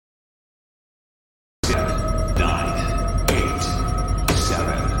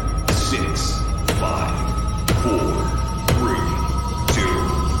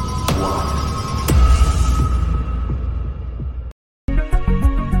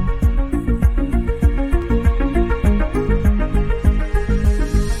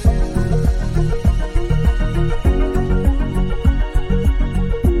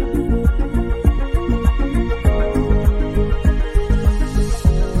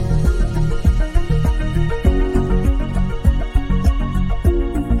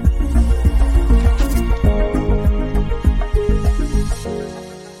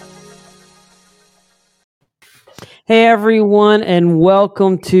Hey everyone, and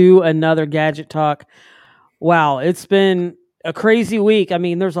welcome to another Gadget Talk. Wow, it's been a crazy week. I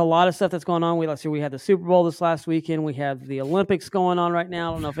mean, there's a lot of stuff that's going on. We had the Super Bowl this last weekend. We have the Olympics going on right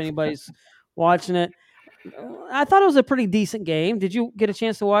now. I don't know if anybody's watching it. I thought it was a pretty decent game. Did you get a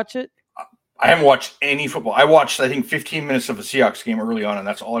chance to watch it? I haven't watched any football. I watched, I think, 15 minutes of a Seahawks game early on, and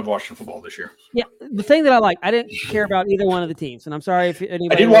that's all I've watched in football this year. Yeah, the thing that I didn't care about either one of the teams, and I'm sorry if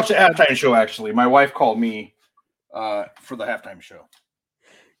anybody. I did watch the halftime show. Actually, my wife called me for the halftime show.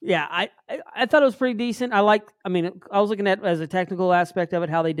 Yeah, I thought it was pretty decent. I was looking at as a technical aspect of it,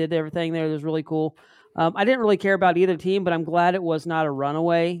 how they did everything there. It was really cool. I didn't really care about either team, but I'm glad it was not a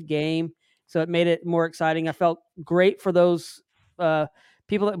runaway game. So it made it more exciting. I felt great for those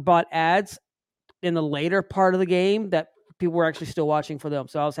people that bought ads in the later part of the game that people were actually still watching for them.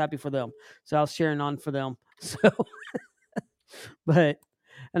 So I was happy for them. So I was cheering on for them. So,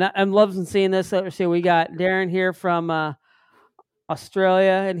 I'm loving seeing this. Let's see, we got Darren here from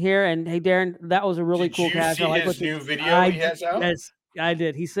Australia in here, and hey, Darren, that was a really cool catch. Did you see his new video he has out? Yes, I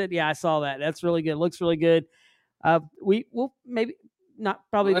did. He said, "Yeah, I saw that. That's really good. Looks really good." We will maybe not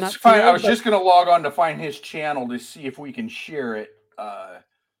probably Let's not. Find, today, I was just going to log on to find his channel to see if we can share it.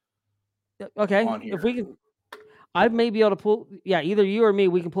 Okay, if we can, I may be able to pull. Yeah, either you or me,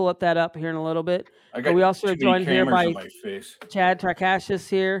 we can pull up here in a little bit. We also are joined here by Chad Tarkashis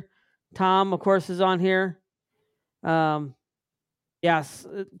here. Tom, of course, is on here. Yes,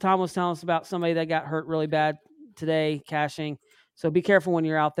 Tom was telling us about somebody that got hurt really bad today caching. So be careful when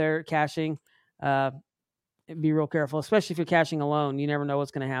you're out there caching. Be real careful, especially if you're caching alone. You never know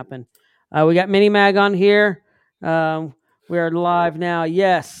what's going to happen. We got Mini Mag on here. We are live now.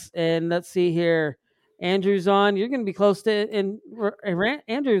 Yes, and let's see here. Andrew's on. You're going to be close to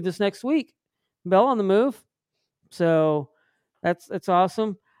Andrew this next week. Bell on the move. So that's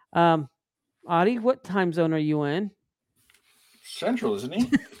awesome. Audie, what time zone are you in? Central, isn't he?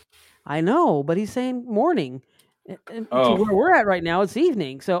 I know, but he's saying morning. To where we're at right now, it's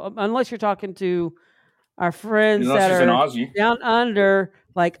evening. So unless you're talking to our friends that are down under,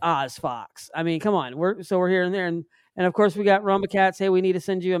 like Oz Fox. I mean, come on. We're here and there. And of course, we got Rumba Cats. Hey, we need to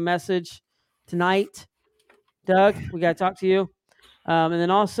send you a message tonight. Doug, we got to talk to you. And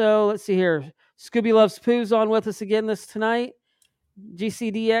then also, let's see here. Scooby Loves Pooh's on with us again tonight.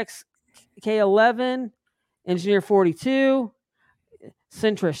 GCDX K11, Engineer 42.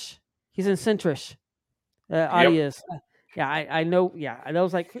 Centrish. He's in Centrish. Audie is. Yeah, I know. Yeah, I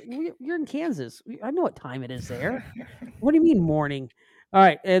was like, you're in Kansas. I know what time it is there. What do you mean morning? All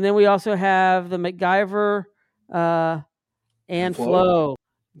right, and then we also have the MacGyver and Flo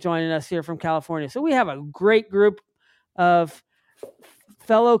joining us here from California. So we have a great group of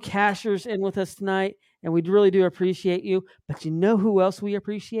fellow cachers in with us tonight, and we really do appreciate you. But you know who else we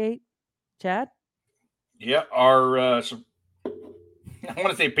appreciate, Chad? Yeah, our I want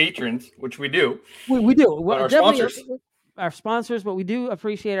to say patrons, which we do. We do. But our sponsors. Our sponsors, but we do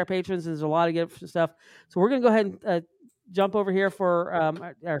appreciate our patrons. There's a lot of good stuff. So we're going to go ahead and jump over here for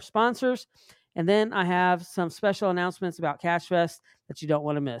our sponsors. And then I have some special announcements about Cache Fest that you don't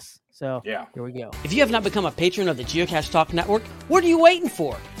want to miss. So yeah, here we go. If you have not become a patron of the Geocache Talk Network, what are you waiting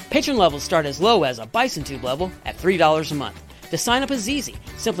for? Patron levels start as low as a Bison Tube level at $3 a month. To sign up is easy.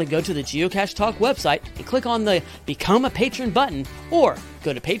 Simply go to the Geocache Talk website and click on the Become a Patron button, or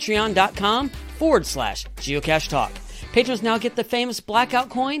go to patreon.com/Geocache Talk. Patrons now get the famous Blackout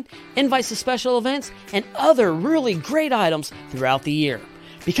coin, invites to special events, and other really great items throughout the year.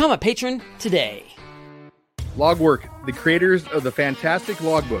 Become a patron today. Logwork, the creators of the fantastic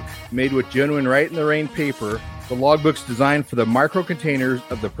logbook, made with genuine Write-in-the-Rain paper. The logbook's designed for the micro-containers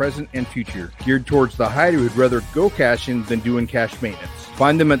of the present and future, geared towards the hider who'd rather go caching than doing cache maintenance.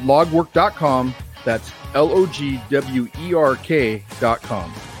 Find them at logwork.com. That's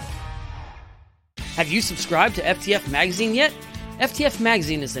LOGWERK.com. Have you subscribed to FTF Magazine yet? FTF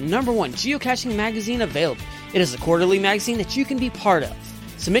Magazine is the #1 geocaching magazine available. It is a quarterly magazine that you can be part of.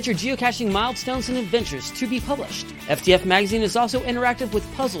 Submit your geocaching milestones and adventures to be published. FTF Magazine is also interactive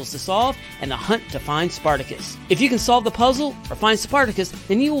with puzzles to solve and the hunt to find Spartacus. If you can solve the puzzle or find Spartacus,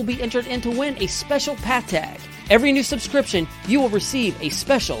 then you will be entered in to win a special pack tag. Every new subscription, you will receive a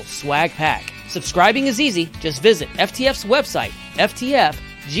special swag pack. Subscribing is easy. Just visit FTF's website,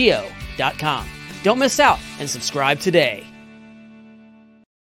 ftfgeo.com. Don't miss out and subscribe today.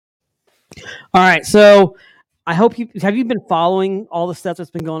 All right, so I hope you been following all the stuff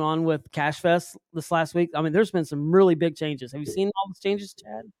that's been going on with Cache Fest this last week. I mean, there's been some really big changes. Have you seen all the changes,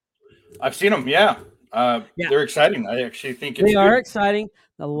 Chad? I've seen them. Yeah. They're exciting. I actually think they are exciting.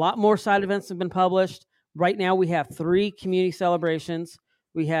 A lot more side events have been published. Right now, we have 3 community celebrations.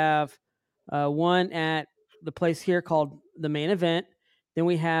 We have one at the place here called the Main Event. Then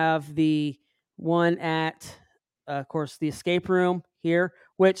we have the one at, of course, the escape room here,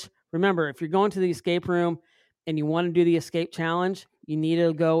 which, remember, if you're going to the escape room and you want to do the escape challenge, you need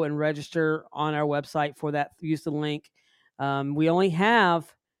to go and register on our website for that. Use the link. We only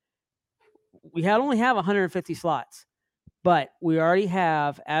have 150 slots, but we already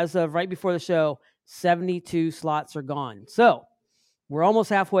have, as of right before the show, 72 slots are gone. So we're almost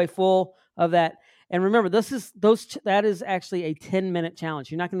halfway full of that. And remember, that is actually a 10-minute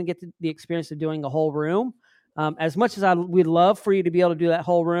challenge. You're not going to get the experience of doing a whole room. As much as we'd love for you to be able to do that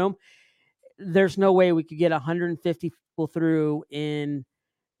whole room, there's no way we could get 150 people through in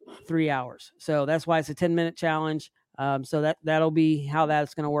 3 hours. So that's why it's a 10-minute challenge. So that'll be how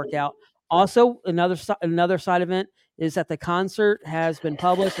that's going to work out. Also, another side event is that the concert has been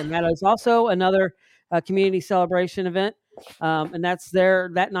published, and that is also another community celebration event. And that's there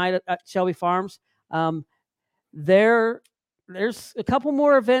that night at Shelby Farms. There's a couple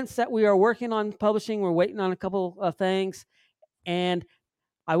more events that we are working on publishing. We're waiting on a couple of things. And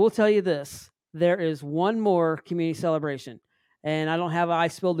I will tell you this, there is one more community celebration. And I don't have I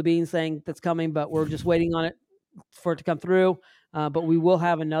spilled the beans thing that's coming, but we're just waiting on it for it to come through. But we will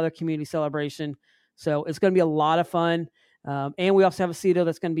have another community celebration. So it's going to be a lot of fun. And we also have a CETO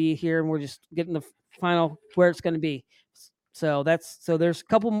that's going to be here, and we're just getting the final where it's going to be. So there's a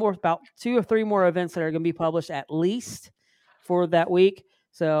couple more, about 2 or 3 more events that are going to be published at least for that week.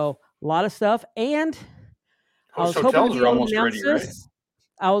 So a lot of stuff. And Host hotels are almost ready, right?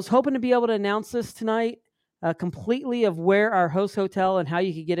 I was hoping to be able to announce this tonight completely of where our host hotel and how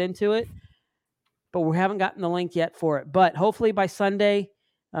you could get into it. But we haven't gotten the link yet for it. But hopefully by Sunday,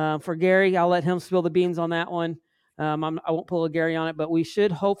 for Gary, I'll let him spill the beans on that one. I won't pull a Gary on it, but we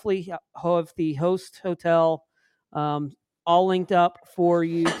should hopefully have the host hotel all linked up for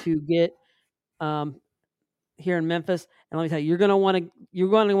you to get here in Memphis. And let me tell you, you're going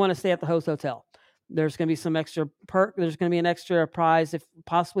to want to stay at the host hotel. There's going to be some extra perk. There's going to be an extra prize, if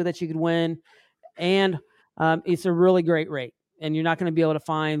possibly, that you could win. And it's a really great rate. And you're not going to be able to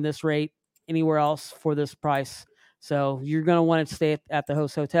find this rate anywhere else for this price. So you're going to want to stay at the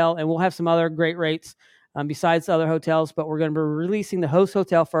host hotel. And we'll have some other great rates besides other hotels, but we're going to be releasing the host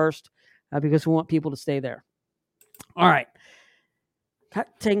hotel first because we want people to stay there. All right.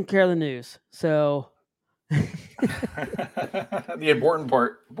 Taking care of the news. So the important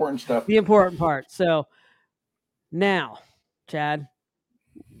stuff. The important part. So now, Chad,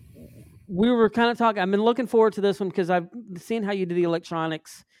 we were kind of talking. I've been looking forward to this one because I've seen how you do the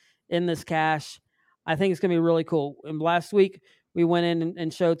electronics in this cache. I think it's going to be really cool. And last week we went in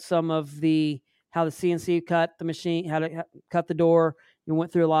and showed some of how the CNC cut the machine, how to cut the door. You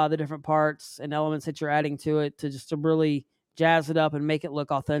went through a lot of the different parts and elements that you're adding to it to really jazz it up and make it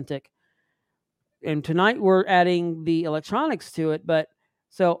look authentic. And tonight we're adding the electronics to it. But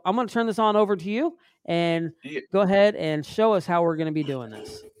so I'm going to turn this on over to you and go ahead and show us how we're going to be doing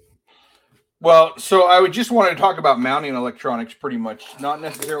this. Well, so I would just want to talk about mounting electronics pretty much, not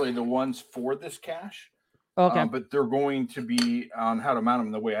necessarily the ones for this cache. Okay. But they're going to be on how to mount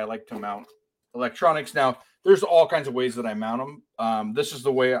them the way I like to mount electronics. Now, there's all kinds of ways that I mount them. This is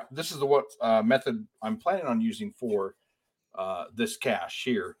the method I'm planning on using for this cache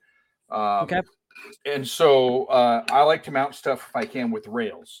here. Okay. And so I like to mount stuff if I can with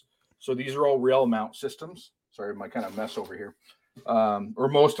rails. So these are all rail mount systems. Sorry, my kind of mess over here. Or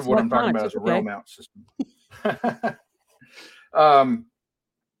most of what I'm talking about is a rail mount system.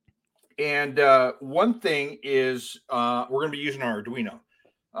 And one thing is we're going to be using our Arduino.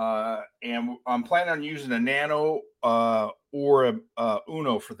 And I'm planning on using a Nano or a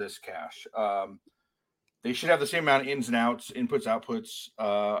Uno for this cache. They should have the same amount of ins and outs, inputs, outputs.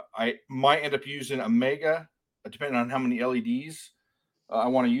 I might end up using a Mega, depending on how many LEDs I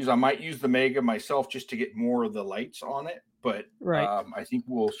want to use. I might use the Mega myself just to get more of the lights on it. But right. I think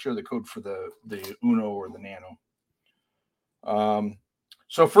we'll share the code for the Uno or the Nano.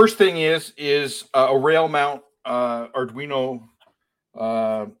 So first thing is a rail mount Arduino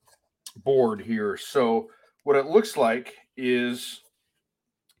board here. So what it looks like is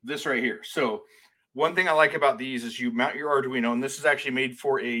this right here. So one thing I like about these is you mount your Arduino, and this is actually made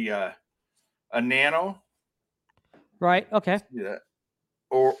for a Nano. Right. Okay. Yeah.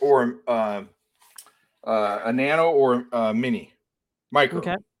 Or a Nano or a Mini Micro.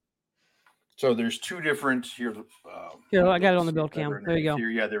 Okay. So there's 2 different here. Here, I got it on the build cam. There you go. Here,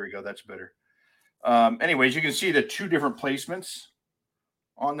 yeah, there we go. That's better. Anyways, you can see the 2 different placements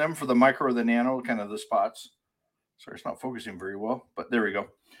on them for the Micro or the Nano, kind of the spots. Sorry, it's not focusing very well, but there we go.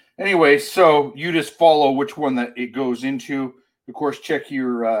 Anyway, so you just follow which one that it goes into. Of course, check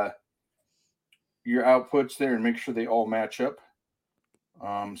your your outputs there and make sure they all match up.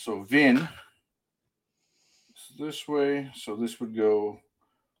 So VIN is this way. So this would go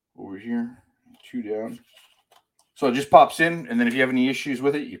over here, 2 down. So it just pops in, and then if you have any issues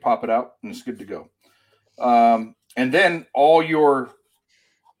with it, you pop it out, and it's good to go. And then all your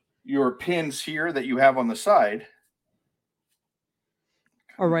pins here that you have on the side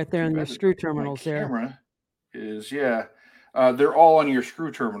are right there in the screw terminals. Camera is they're all on your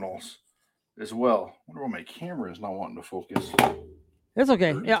screw terminals as well. I wonder why my camera is not wanting to focus. It's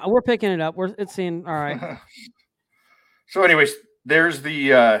okay. Yeah, we're picking it up. It's seeing all right. So, anyways, there's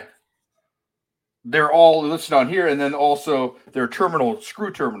the. They're all listed on here, and then also they're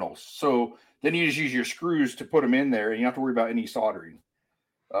screw terminals. So then you just use your screws to put them in there, and you don't have to worry about any soldering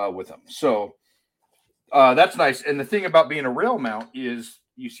with them. So that's nice. And the thing about being a rail mount is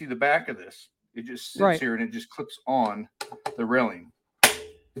you see the back of this. It just sits here, and it just clips on the railing.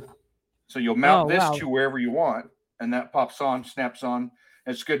 So you'll mount this to wherever you want, and that pops on, snaps on,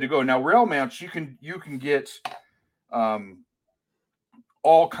 and it's good to go. Now, rail mounts, you can get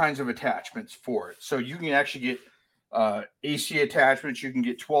all kinds of attachments for it. So you can actually get AC attachments. You can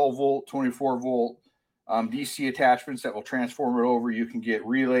get 12 volt, 24 volt DC attachments that will transform it over. You can get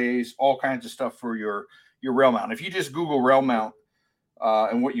relays, all kinds of stuff for your rail mount. If you just Google rail mount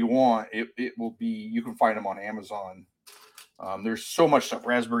and what you want, it will be, you can find them on Amazon. There's so much stuff,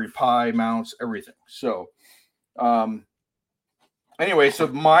 Raspberry Pi mounts, everything. So anyway, so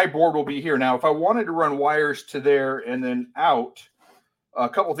my board will be here. Now, if I wanted to run wires to there and then out, a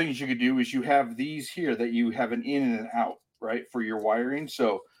couple things you could do is you have these here that you have an in and an out, right, for your wiring.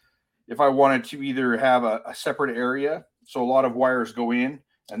 So if I wanted to either have a separate area, so a lot of wires go in,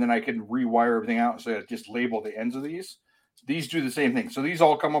 and then I can rewire everything out, so I just label the ends of these. These do the same thing. So these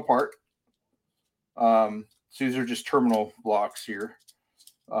all come apart. So these are just terminal blocks here.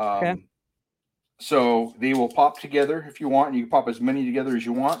 Okay. So they will pop together if you want, and you can pop as many together as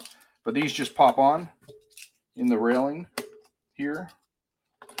you want, but these just pop on in the railing here.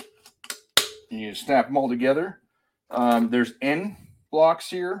 And you snap them all together. There's end blocks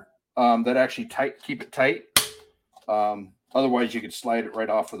here that actually keep it tight. Otherwise, you could slide it right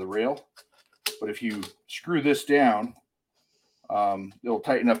off of the rail. But if you screw this down, it'll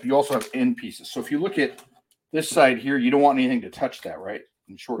tighten up. You also have end pieces. So if you look at this side here, you don't want anything to touch that, right?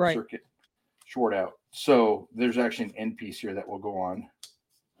 And short circuit, short out. So there's actually an end piece here that will go on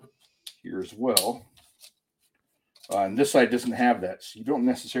here as well. And this side doesn't have that, so you don't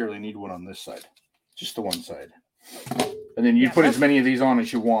necessarily need one on this side, just the one side. And then you put as many of these on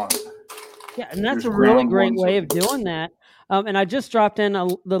as you want. Yeah, and that's a really great way of doing that. And I just dropped in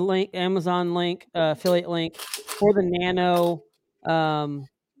the link, Amazon link, affiliate link for the Nano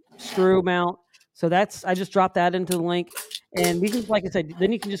screw mount. So I just dropped that into the link. And you can, like I said,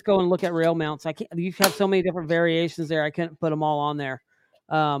 then you can just go and look at rail mounts. You have so many different variations there. I couldn't put them all on there.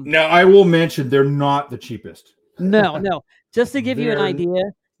 Now, I will mention they're not the cheapest. No. Just to give you an idea,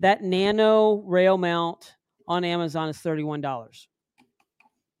 that Nano rail mount on Amazon is $31.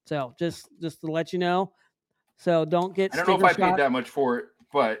 So just to let you know. So don't get. I don't know if I paid that much for it,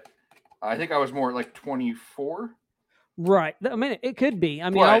 but I think I was more like 24. Right. I mean, it could be.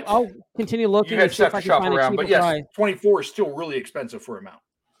 I mean, I'll continue looking. You guys have to shop around, but yes, price. 24 is still really expensive for a mount.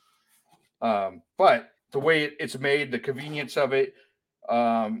 But the way it's made, the convenience of it.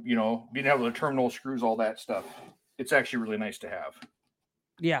 Being able to terminal screws, all that stuff. It's actually really nice to have.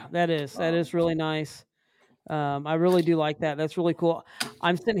 Yeah, that is really nice. I really do like that. That's really cool.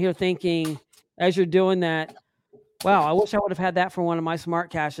 I'm sitting here thinking, as you're doing that, wow, I wish I would have had that for one of my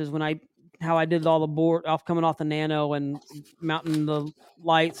smart caches how I did all the board coming off the Nano and mounting the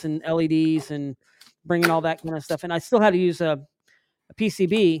lights and LEDs and bringing all that kind of stuff. And I still had to use a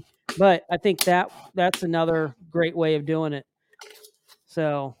PCB, but I think that's another great way of doing it.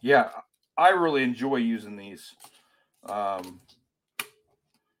 So yeah, I really enjoy using these.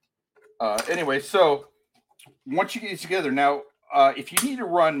 Anyway, so once you get these together, now if you need to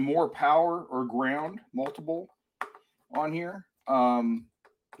run more power or ground, multiple on here,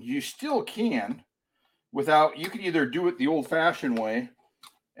 you still can. You can either do it the old-fashioned way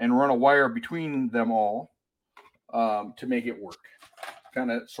and run a wire between them all to make it work,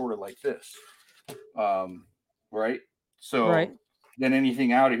 kind of sort of like this, right? So. Right. Then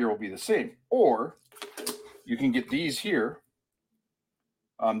anything out of here will be the same. Or you can get these here.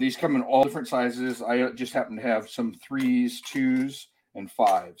 These come in all different sizes. I just happen to have some 3s, 2s, and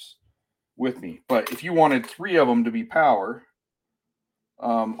 5s with me. But if you wanted 3 of them to be power,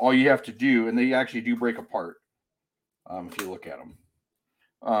 all you have to do, and they actually do break apart if you look at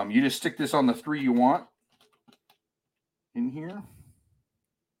them. You just stick this on the 3 you want in here.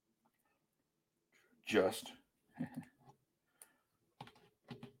 just.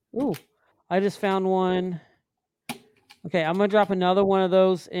 Ooh, I just found one. Okay, I'm gonna drop another one of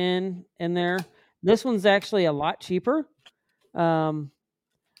those in there. This one's actually a lot cheaper. And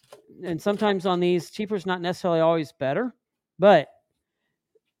sometimes on these, cheaper is not necessarily always better. But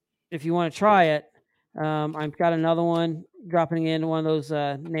if you want to try it, I've got another one dropping in one of those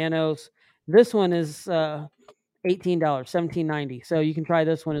nanos. This one is $18, $17.90. So you can try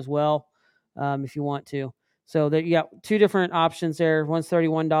this one as well if you want to. So there you got two different options there. One's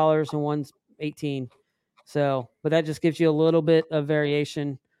 $31 and one's $18. So, but that just gives you a little bit of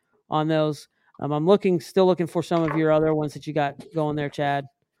variation on those. I'm still looking for some of your other ones that you got going there, Chad.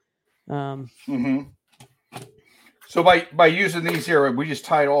 So by using these here, we just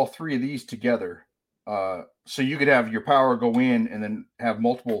tied all three of these together. So you could have your power go in and then have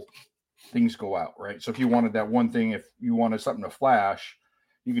multiple things go out, right? So if you wanted that one thing, if you wanted something to flash,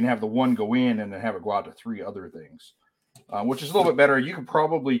 you can have the one go in and then have it go out to three other things, which is a little bit better. You could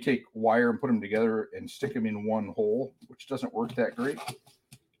probably take wire and put them together and stick them in one hole, which doesn't work that great.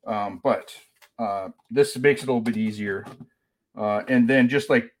 But this makes it a little bit easier. And then just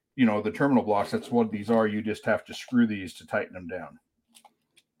like, the terminal blocks, that's what these are. You just have to screw these to tighten them down.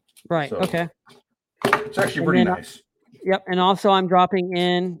 Right. So, okay. It's actually pretty nice. Yep. And also I'm dropping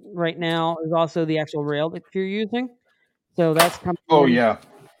in right now is also the actual rail that you're using. So that's coming in. Yeah.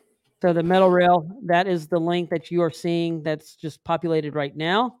 So the metal rail, that is the link that you are seeing that's just populated right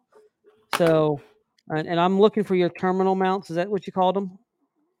now. So, and I'm looking for your terminal mounts. Is that what you called them?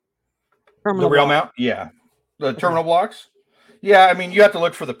 The rail mount? Yeah. The terminal blocks? Yeah, I mean, you have to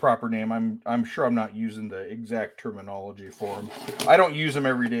look for the proper name. I'm sure I'm not using the exact terminology for them. I don't use them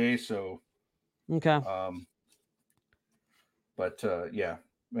every day, so. Okay. Yeah.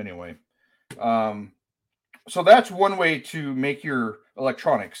 Anyway, so that's one way to make your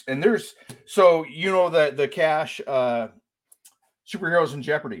electronics. And there's the cache Superheroes in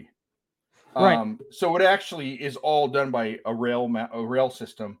Jeopardy. Right. So it actually is all done by a rail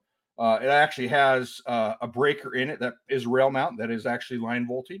system. It actually has a breaker in it that is rail mount. That is actually line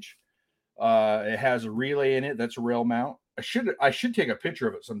voltage. It has a relay in it. That's a rail mount. I should take a picture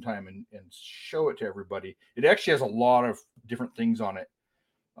of it sometime and show it to everybody. It actually has a lot of different things on it.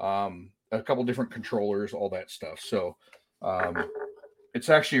 A couple different controllers, all that stuff. So it's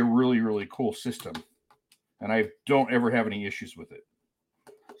actually a really, really cool system. And I don't ever have any issues with it.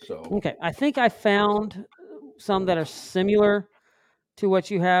 So okay. I think I found some that are similar to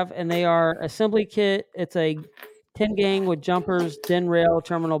what you have, and they are assembly kit. It's a 10 gang with jumpers, DIN rail,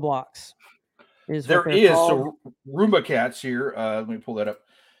 terminal blocks. There is so Roomba Cats here. Let me pull that up.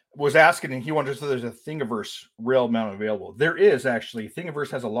 Was asking, and he wanted to say there's a Thingiverse rail mount available. There is actually. Thingiverse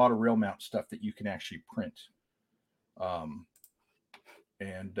has a lot of rail mount stuff that you can actually print. I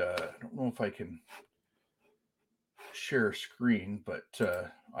don't know if I can share a screen, but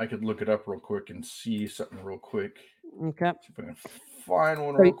I could look it up real quick and see something real quick. Okay. See if I can find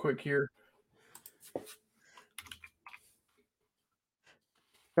one real quick here.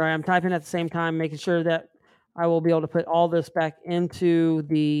 Sorry, I'm typing at the same time, making sure that I will be able to put all this back into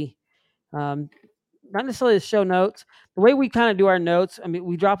the, not necessarily the show notes. The way we kind of do our notes, I mean,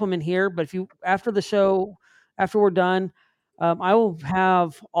 we drop them in here, but after the show, after we're done, I will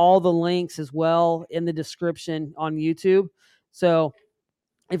have all the links as well in the description on YouTube. So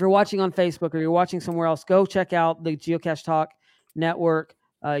if you're watching on Facebook or you're watching somewhere else, go check out the Geocache Talk Network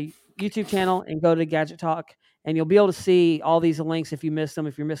YouTube channel and go to Gadget Talk, and you'll be able to see all these links if you miss them,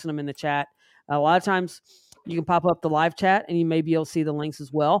 if you're missing them in the chat. A lot of times you can pop up the live chat and you may be able to see the links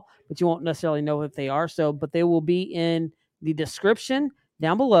as well, but you won't necessarily know if they are. But they will be in the description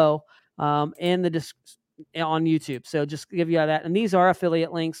down below in the on YouTube. So just give you that. And these are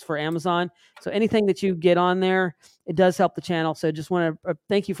affiliate links for Amazon. So anything that you get on there, it does help the channel. So just want to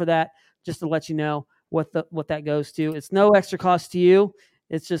thank you for that, just to let you know what that goes to. It's no extra cost to you.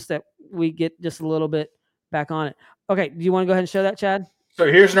 It's just that we get just a little bit back on it. Okay. Do you want to go ahead and show that, Chad?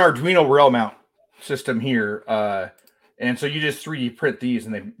 So here's an Arduino rail mount system here. And so you just 3D print these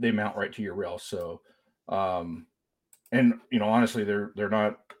and they mount right to your rail. So, and honestly, they're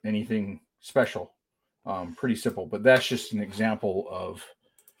not anything special. Pretty simple, but that's just an example of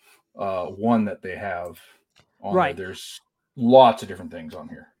one that they have on right there. There's lots of different things on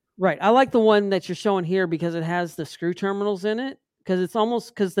here. Right. I like the one that you're showing here because it has the screw terminals in it,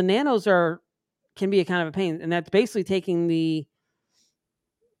 because the nanos can be a kind of a pain, and that's basically taking the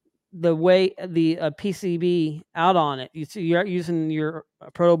PCB out on it. You're using your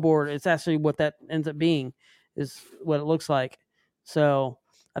proto board. It's actually what that ends up being, is what it looks like. So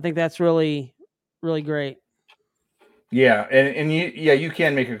I think that's really, really great. Yeah, and you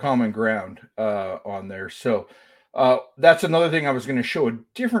can make a common ground on there. So that's another thing I was going to show, a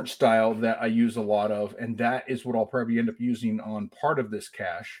different style that I use a lot of, and that is what I'll probably end up using on part of this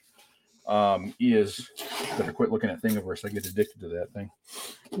cache. Is better quit looking at Thingiverse. I get addicted to that thing.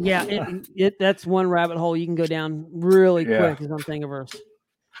 Yeah, that's one rabbit hole you can go down really quick is on Thingiverse.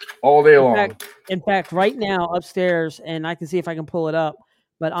 All day long. In fact, right now upstairs, and I can see if I can pull it up,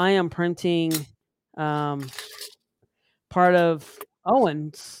 but I am printing part of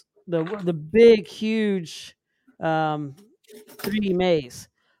Owen's, the big, huge 3D maze.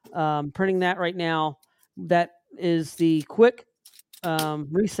 Printing that right now. That is the quick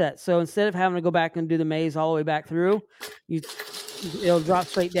reset. So instead of having to go back and do the maze all the way back through, it'll drop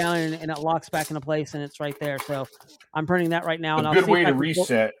straight down and it locks back into place, and it's right there. So I'm printing that right now. A good way to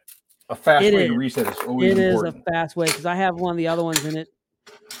reset. A fast way to reset is always important. It is a fast way, because I have one of the other ones, and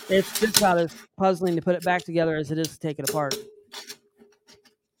it's just about as puzzling to put it back together as it is to take it apart.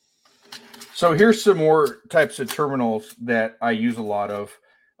 So here's some more types of terminals that I use a lot of.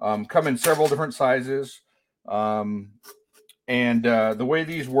 Come in several different sizes. And the way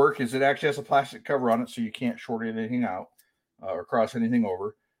these work is it actually has a plastic cover on it, so you can't short anything out or cross anything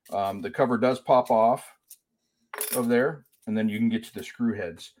over. The cover does pop off of there, and then you can get to the screw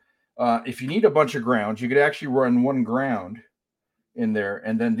heads. If you need a bunch of grounds, you could actually run one ground in there,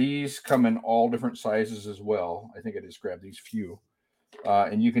 and then these come in all different sizes as well. I think I just grabbed these few,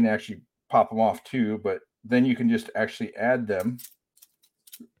 and you can actually pop them off too, but then you can just actually add them.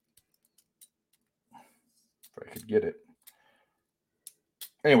 If I could get it.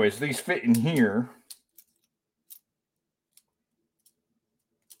 Anyways, these fit in here.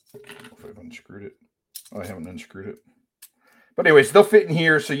 If I've unscrewed it. Oh, I haven't unscrewed it. But anyways, they'll fit in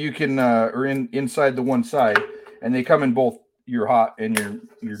here, so you can, or inside the one side, and they come in both your hot and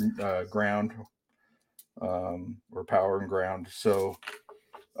your ground, or power and ground. So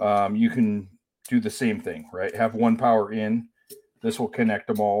you can do the same thing, right? Have one power in. This will connect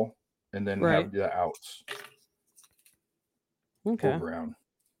them all, and then have the outs. Okay. Ground.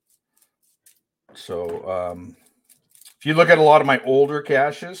 So if you look at a lot of my older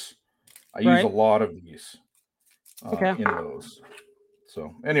caches, I use a lot of these in those.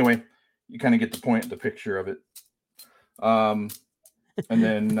 So anyway, you kind of get the point, the picture of it. And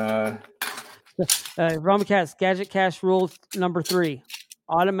then Romacast Gadget Cache rule number 3: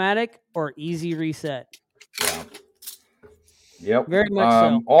 automatic or easy reset. Yeah. Yep. Very much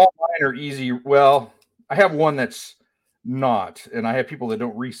so. All mine are easy. Well, I have one that's not, and I have people that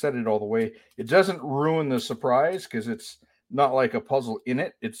don't reset it all the way. It doesn't ruin the surprise because it's not like a puzzle in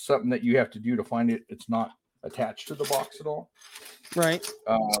it. It's something that you have to do to find it. It's not attached to the box at all. Right.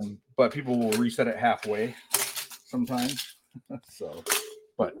 But people will reset it halfway sometimes. So,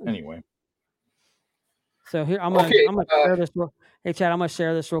 but anyway. So here I'm gonna share this. Hey Chad, I'm gonna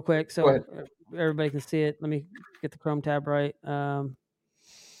share this real quick so everybody can see it. Let me get the Chrome tab right.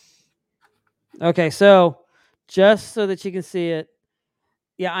 Okay, so just so that you can see it.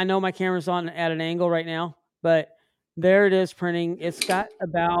 Yeah, I know my camera's on at an angle right now, but there it is printing. It's got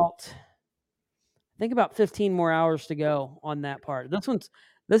about 15 more hours to go on that part.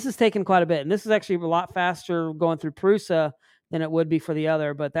 This is taking quite a bit, and this is actually a lot faster going through Prusa than it would be for the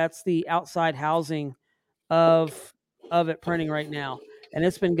other, but that's the outside housing of it printing right now. And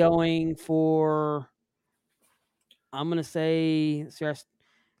it's been going for, I'm going to say,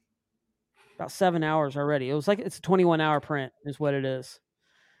 about 7 hours already. It's a 21-hour print is what it is.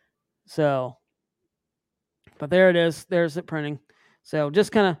 So, but there it is. There's it printing. So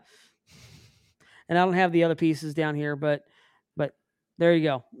just kind of, and I don't have the other pieces down here, but there you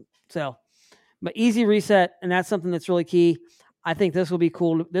go. So, but easy reset, and that's something that's really key. I think this will be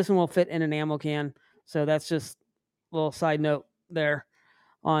cool. This one will fit in an ammo can. So that's just a little side note there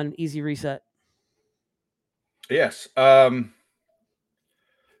on easy reset. Yes.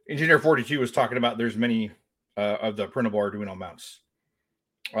 Engineer 42 was talking about there's many of the printable Arduino mounts.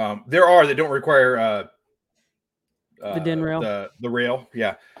 There are that don't require the DIN rail. The rail,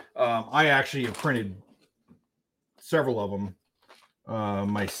 yeah. I actually have printed several of them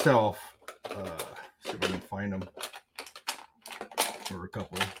myself. See if I can find them. Or a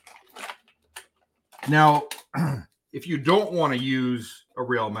couple. Now, if you don't want to use a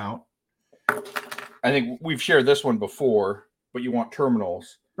rail mount, I think we've shared this one before, but you want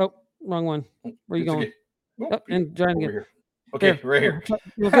terminals. Oh, wrong one. Where are you going? And try again. Here. Okay, here. Right here.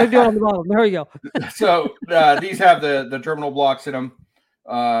 We'll do it on the bottom. There we go. So these have the terminal blocks in them.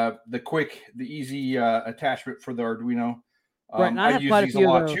 The easy attachment for the Arduino. Right, I use these a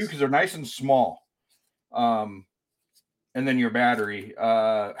lot too because they're nice and small. And then your battery,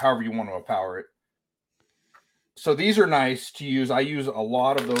 however you want to power it. so these are nice to use. I use a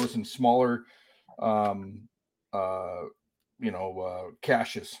lot of those in smaller,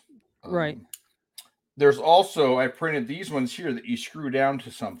 caches. Right. There's also, I printed these ones here that you screw down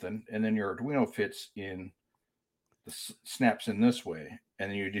to something, and then your Arduino fits in, snaps in this way,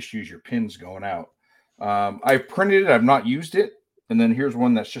 and then you just use your pins going out. I printed it. I've not used it. And then here's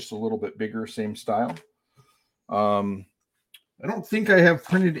one that's just a little bit bigger, same style. I don't think I have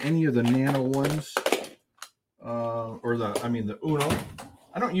printed any of the Nano ones, the Uno.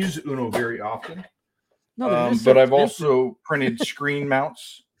 I don't use Uno very often. No, but I've also printed screen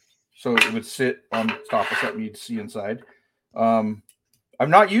mounts, so it would sit on top of something you'd see inside. I've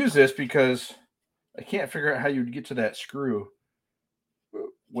not used this because I can't figure out how you'd get to that screw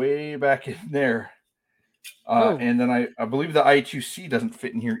way back in there. And then I believe the I2C doesn't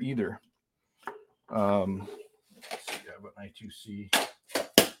fit in here either. Let's see, I have an I2C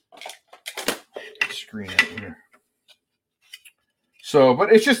screen right here. So,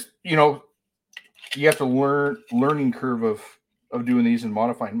 but it's just, you have to learning curve of doing these and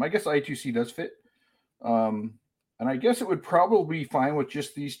modifying them. I guess I2C does fit. And I guess it would probably be fine with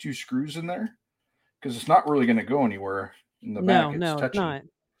just these two screws in there, because it's not really going to go anywhere in the back. It's touching. It's not.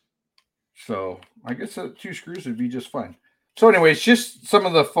 So I guess two screws would be just fine. So anyways, just some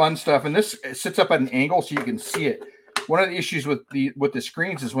of the fun stuff. And this sits up at an angle so you can see it. One of the issues with the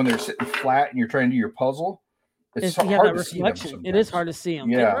screens is when they're sitting flat and you're trying to do your puzzle, it's hard to see them sometimes. It is hard to see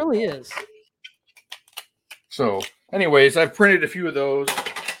them. Yeah. It really is. So anyways, I've printed a few of those.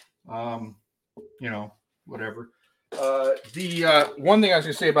 Whatever. The one thing I was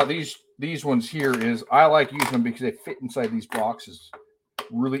going to say about these ones here is I like using them because they fit inside these boxes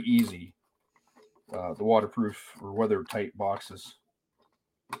really easy. The waterproof or weather tight boxes.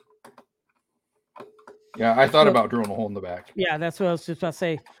 Yeah, I thought about drilling a hole in the back. Yeah, that's what I was just about to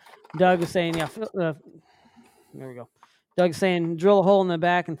say. Doug was saying, there we go. Doug's saying drill a hole in the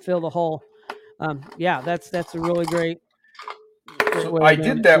back and fill the hole. That's a really great so I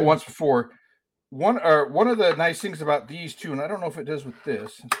did that once before. One of the nice things about these two, and I don't know if it does with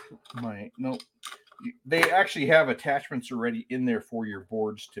this. They actually have attachments already in there for your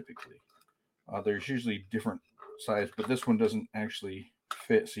boards typically. There's usually different size, but this one doesn't actually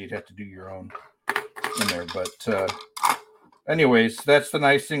fit, so you'd have to do your own in there. But anyways, that's the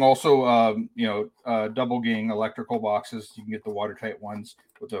nice thing. Also, double gang electrical boxes. You can get the watertight ones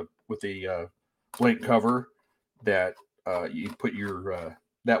with a blank cover that you put your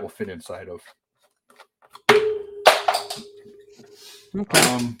that will fit inside of.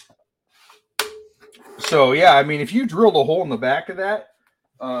 Okay. So yeah, I mean, if you drilled a hole in the back of that,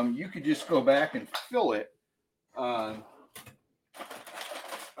 you could just go back and fill it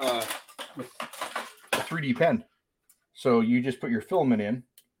with a 3D pen. So you just put your filament in,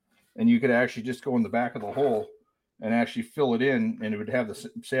 and you could actually just go in the back of the hole and actually fill it in, and it would have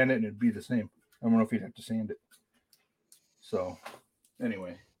sand it, and it'd be the same. I don't know if you'd have to sand it. So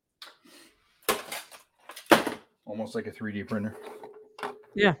anyway, almost like a 3D printer.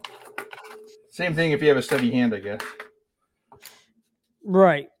 Yeah. Same thing if you have a steady hand, I guess.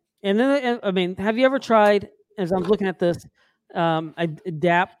 Right. And then, I mean, have you ever tried, as I'm looking at this,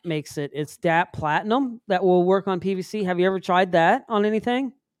 DAP makes it. It's DAP Platinum that will work on PVC. Have you ever tried that on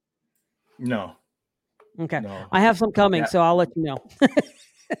anything? No. Okay. No. I have some coming, so I'll let you know.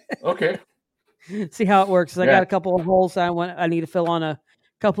 Okay. See how it works. I got a couple of holes I need to fill on a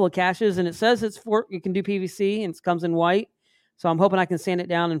couple of caches, and it says you can do PVC, and it comes in white. So I'm hoping I can sand it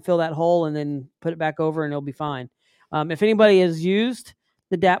down and fill that hole and then put it back over, and it'll be fine. If anybody has used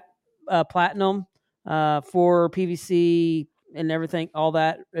the DAP Platinum for PVC and everything, all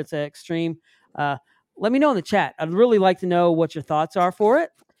that, it's an extreme. Let me know in the chat. I'd really like to know what your thoughts are for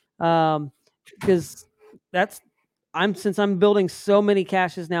it, because since I'm building so many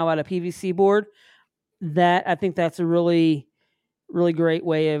caches now out of PVC board, that I think that's a really, really great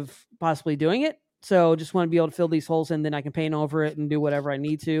way of possibly doing it. So just want to be able to fill these holes in, then I can paint over it and do whatever I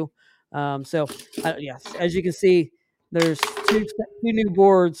need to. Yes, as you can see, there's two new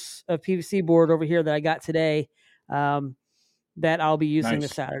boards of PVC board over here that I got today that I'll be using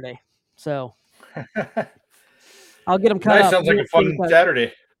this Saturday. So I'll get them cut up. Sounds like a fun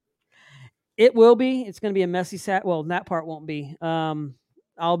Saturday. It will be. It's going to be a messy Well, that part won't be.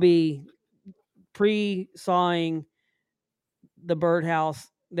 I'll be pre-sawing the birdhouse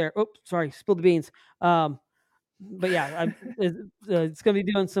there. Oops, sorry, spilled the beans. But yeah, it's going to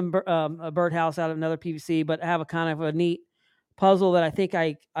be doing some a birdhouse out of another PVC, but I have a kind of a neat puzzle that I think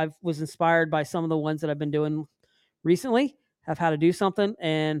I was inspired by some of the ones that I've been doing recently of how to do something,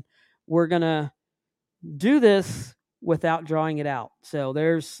 and we're going to do this without drawing it out. So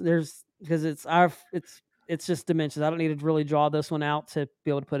there's because it's it's just dimensions. I don't need to really draw this one out to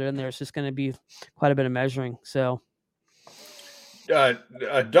be able to put it in there. It's just going to be quite a bit of measuring. So,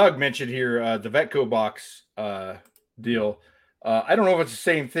 Doug mentioned here the Vetco box deal. I don't know if it's the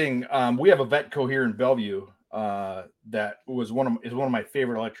same thing. We have a Vetco here in Bellevue that is one of my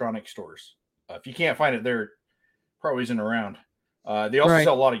favorite electronic stores. If you can't find it there, probably isn't around. They also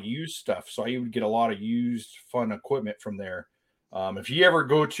sell a lot of used stuff, so I would get a lot of used fun equipment from there. If you ever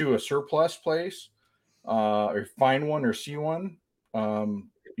go to a surplus place or find one or see one,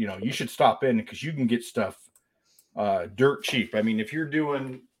 you should stop in because you can get stuff dirt cheap. I mean, if you're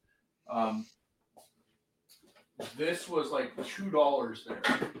doing this was like $2 there.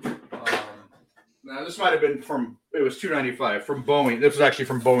 Now this might have been it was $2.95 from Boeing. This was actually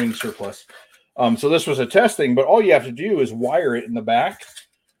from Boeing surplus. So this was a testing, but all you have to do is wire it in the back.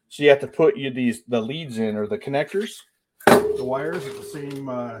 So you have to put the leads in or the connectors. The wires at the same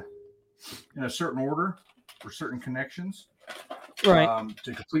in a certain order for certain connections. Right.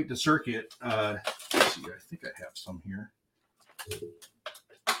 To complete the circuit. Let's see, I think I have some here.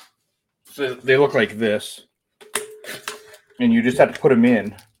 So they look like this. And you just have to put them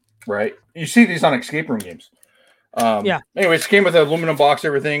in, right? You see these on escape room games. Yeah. Anyways, it came with an aluminum box,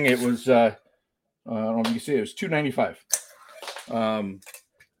 everything. It was I don't know if you can see it was $2.95.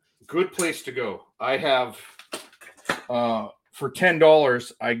 Good place to go. I have for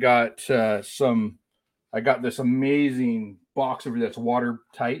 $10, I got this amazing box over there that's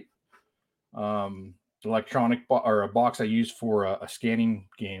watertight. Electronic or a box I use for a scanning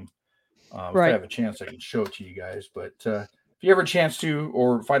game. If I have a chance, I can show it to you guys. But if you ever have a chance to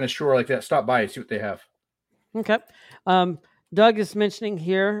or find a store like that, stop by and see what they have. Okay. Doug is mentioning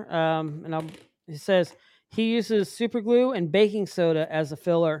here, he says he uses super glue and baking soda as a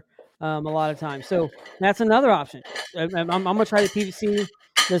filler a lot of times. So that's another option. I'm going to try the PVC,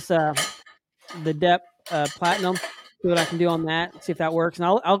 the Dep Platinum, see what I can do on that, see if that works. And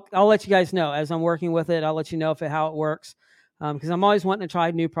I'll let you guys know as I'm working with it. I'll let you know how it works because I'm always wanting to try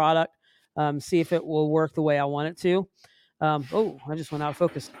a new product, see if it will work the way I want it to. I just went out of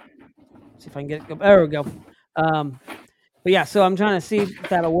focus. See if I can get it. There we go. But yeah, so I'm trying to see if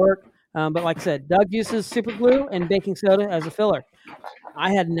that'll work. But like I said, Doug uses super glue and baking soda as a filler.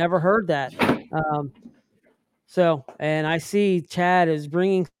 I had never heard that. And I see Chad is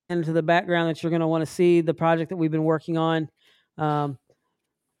bringing into the background that you're going to want to see the project that we've been working on. I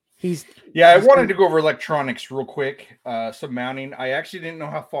wanted to go over electronics real quick. Some mounting. I actually didn't know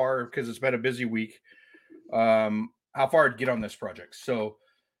how far because it's been a busy week. How far I'd get on this project. So,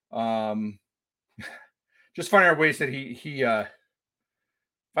 just finding out ways that he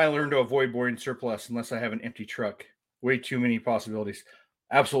finally learned to avoid boring surplus unless I have an empty truck. Way too many possibilities.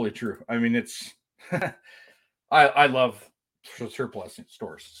 Absolutely true. I mean, it's I love surplus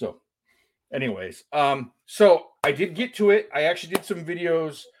stores. So, anyways, so I did get to it. I actually did some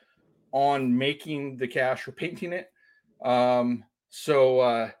videos on making the cache or painting it.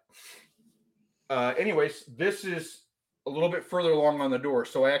 Anyways, this is a little bit further along on the door.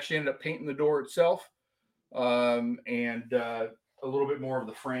 So I actually ended up painting the door itself and a little bit more of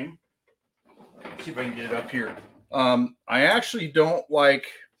the frame. Let's see if I can get it up here. I actually don't like,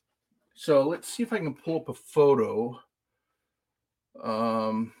 so let's see if I can pull up a photo.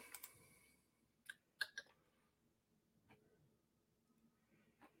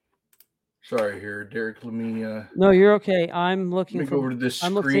 Sorry here, Derek, let me no, you're okay. I'm looking let me go over to this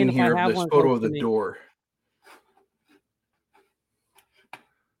screen here of this photo of the door.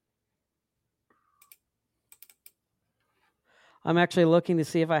 I'm actually looking to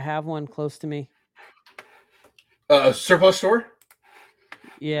see if I have one close to me. A surplus store?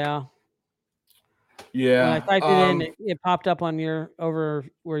 Yeah. Yeah. When I typed it in, it popped up on over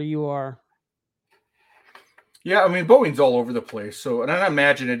where you are. Yeah, I mean, Boeing's all over the place. So, and I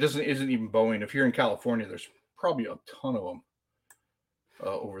imagine it isn't even Boeing. If you're in California, there's probably a ton of them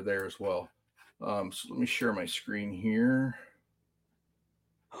over there as well. So let me share my screen here.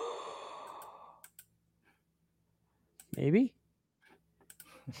 Maybe.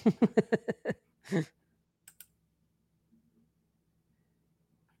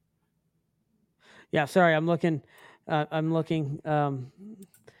 Yeah, sorry, I'm looking. That's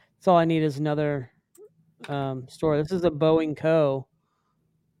all I need is another store. This is a Boeing Co.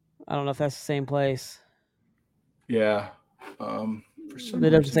 I don't know if that's the same place. Yeah. For some it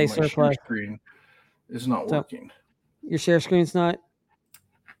doesn't say surplus. Share screen is not working. Your share screen's not.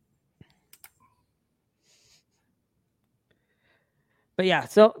 But yeah,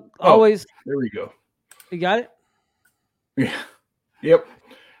 so always. There we go. You got it? Yeah. Yep.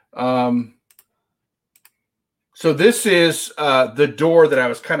 So this is the door that I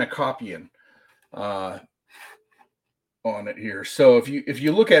was kind of copying. on it here. So if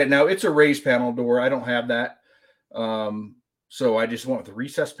you look at it now, it's a raised panel door. I don't have that. So I just went with the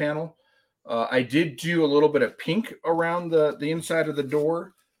recessed panel. I did do a little bit of pink around the inside of the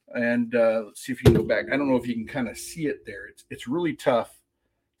door. And let's see if you can go back. I don't know if you can kind of see it there. It's really tough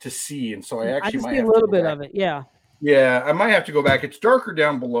to see. And so I actually might have a little bit of it. Yeah. Yeah, I might have to go back. It's darker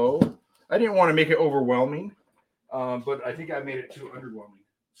down below. I didn't want to make it overwhelming, but I think I made it too underwhelming.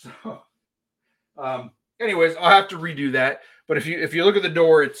 So, anyways, I'll have to redo that. But if you look at the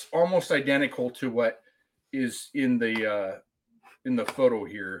door, it's almost identical to what is in the photo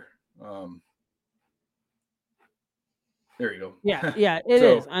here. There you go. Yeah, it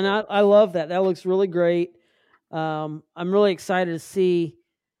is, and I love that. That looks really great. I'm really excited to see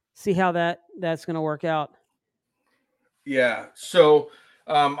how that's going to work out. Yeah. So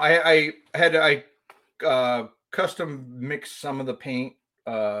I had custom mix some of the paint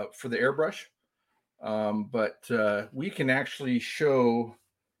for the airbrush, but we can actually show,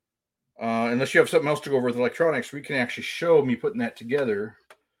 unless you have something else to go over with electronics, we can actually show me putting that together.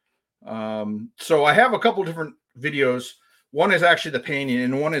 So I have a couple different videos. One is actually the painting,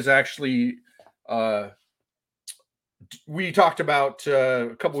 and one is actually we talked about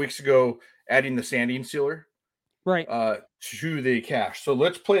a couple weeks ago adding the sanding sealer. Right. To the cache. So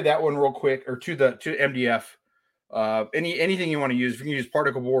let's play that one real quick, or to MDF. Anything you want to use. If you can use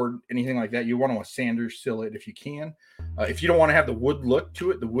particle board, anything like that, you want to sander seal it if you can. If you don't want to have the wood look to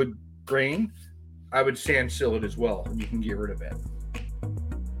it, the wood grain, I would sand seal it as well. You can get rid of it.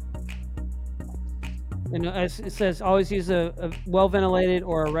 And as it says, always use a well ventilated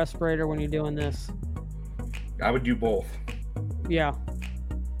or a respirator when you're doing this. I would do both. Yeah.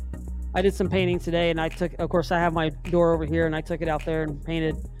 I did some painting today, and of course, I have my door over here, and I took it out there and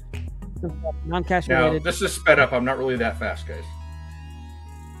painted non-cache related. Now, this is sped up. I'm not really that fast, guys.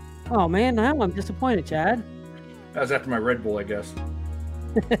 Oh, man, now I'm disappointed, Chad. That was after my Red Bull, I guess.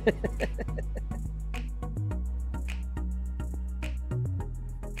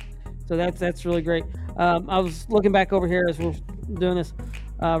 So that's really great. I was looking back over here as we're doing this.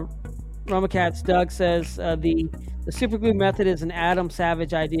 Romacats Doug says the super glue method is an Adam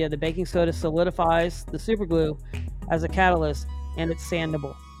Savage idea. The baking soda solidifies the super glue as a catalyst, and it's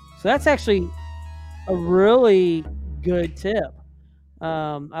sandable. So that's actually a really good tip.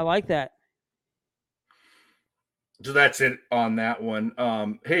 I like that. So that's it on that one.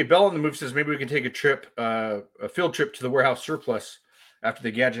 Hey, Bell on the Move says maybe we can take a field trip to the warehouse surplus after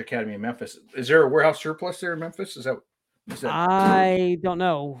the Gadget Academy in Memphis. Is there a warehouse surplus there in Memphis? Is that I don't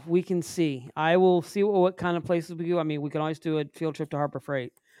know. We can see. I will see what kind of places we go. I mean, we can always do a field trip to Harbor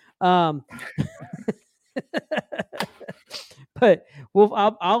Freight. But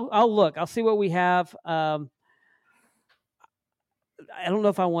I'll look. I'll see what we have. I don't know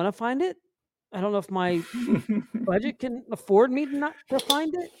if I want to find it. I don't know if my budget can afford me not to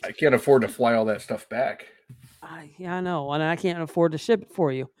find it. I can't afford to fly all that stuff back. Yeah, I know, and I can't afford to ship it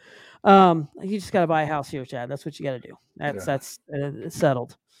for you. You just got to buy a house here, Chad. That's what you got to do. That's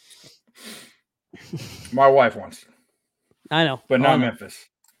settled. My wife wants to. I know, but not Memphis.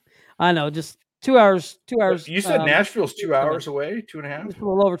 I know, just 2 hours. 2 hours. You said Nashville's 2 hours away, 2.5. It's a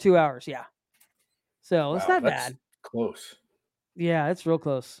little over 2 hours, yeah. So it's not bad. Close. Yeah, it's real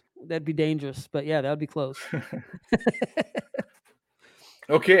close. That'd be dangerous, but yeah, that would be close.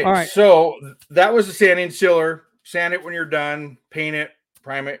 Okay, all right. So that was the sanding sealer. Sand it when you're done. Paint it.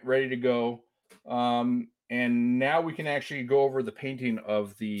 Prime it, ready to go. And now we can actually go over the painting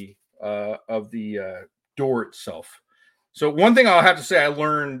of the door itself. So one thing I'll have to say I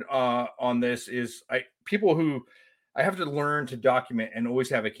learned on this is I have to learn to document and always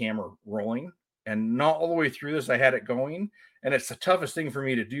have a camera rolling. And not all the way through this, I had it going. And it's the toughest thing for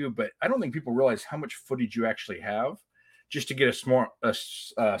me to do, but I don't think people realize how much footage you actually have just to get a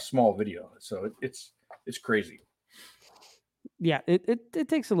small video. So it's crazy. Yeah, it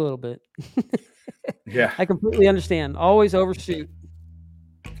takes a little bit. Yeah. I completely understand. Always overshoot.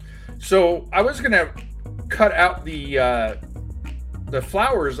 So I was going to cut out the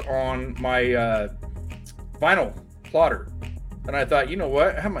flowers on my vinyl plotter. And I thought, you know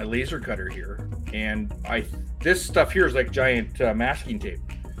what? I have my laser cutter here. And this stuff here is like giant masking tape,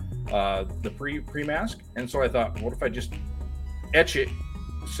 the pre-mask. And so I thought, what if I just etch it?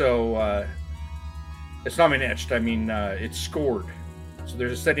 So it's not etched. I mean, it's scored. So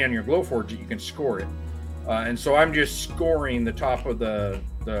there's a setting on your Glowforge that you can score it. And so I'm just scoring the top of the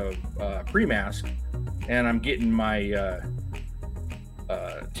pre-mask, and I'm getting my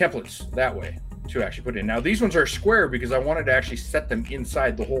templates that way to actually put in. Now these ones are square because I wanted to actually set them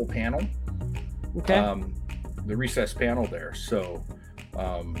inside the whole panel. Okay. The recessed panel there. So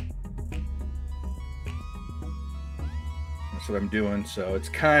what I'm doing. So it's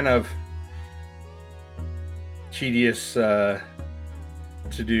kind of tedious to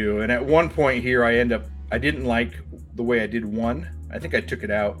do. And at one point here, I didn't like the way I did one. I think I took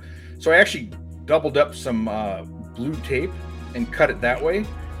it out. So I actually doubled up some blue tape and cut it that way.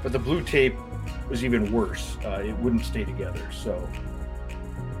 But the blue tape was even worse. It wouldn't stay together. So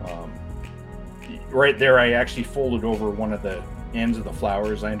right there, I actually folded over one of the ends of the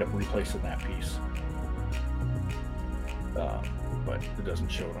flowers. I ended up replacing that piece. But it doesn't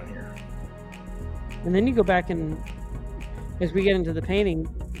show it on here. And then you go back and, as we get into the painting,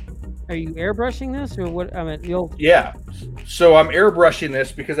 are you airbrushing this or what? I mean, Yeah. So I'm airbrushing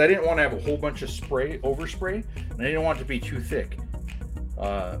this because I didn't want to have a whole bunch of overspray, and I didn't want it to be too thick.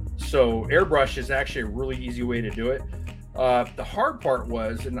 So airbrush is actually a really easy way to do it. The hard part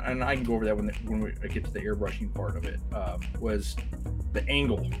was, and I can go over that when I get to the airbrushing part of it, was the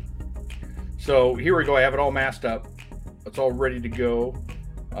angle. So here we go. I have it all masked up. It's all ready to go.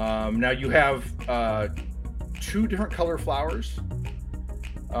 Now you have 2 different color flowers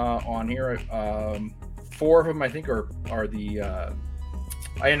on here. 4 of them I think are the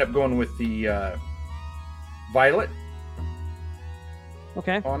I end up going with the violet.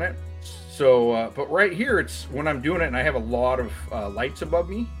 Okay. On it. So but right here, it's when I'm doing it and I have a lot of lights above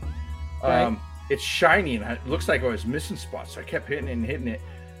me, right. It's shiny and it looks like I was missing spots, so I kept hitting it.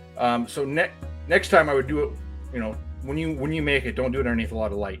 So next time I would do it, you know, when you make it, don't do it underneath a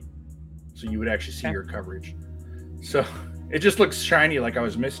lot of light, so you would actually see your coverage. So it just looks shiny, like I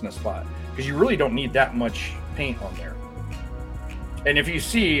was missing a spot, because you really don't need that much paint on there. And if you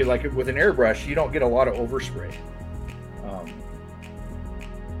see, like with an airbrush, you don't get a lot of overspray.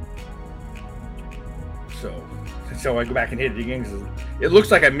 So I go back and hit it again because it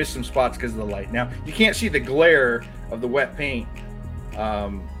looks like I missed some spots because of the light. Now you can't see the glare of the wet paint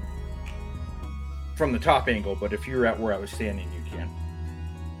from the top angle, but if you're at where I was standing, you can.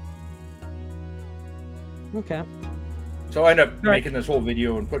 Okay. So I end up making this whole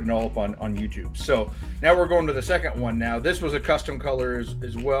video and putting it all up on YouTube. So now we're going to the second one. Now this was a custom color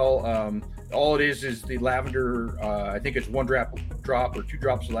as well. All it is the lavender. I think it's 1 drop or 2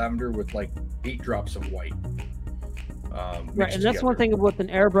 drops of lavender with like 8 drops of white. Right, and that's one thing with an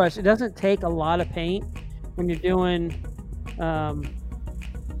airbrush. It doesn't take a lot of paint when you're doing an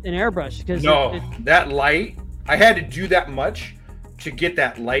airbrush, because that light, I had to do that much to get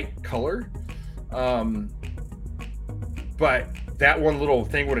that light color. But that one little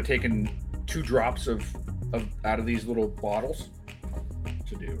thing would have taken 2 drops of out of these little bottles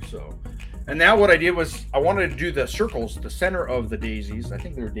to do. So, and now what I did was I wanted to do the circles, the center of the daisies. I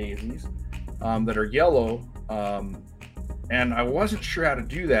think they're daisies that are yellow. And I wasn't sure how to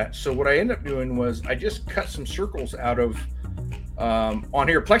do that. So what I ended up doing was I just cut some circles out of on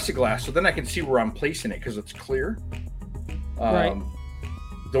here plexiglass, so then I can see where I'm placing it because it's clear. Right.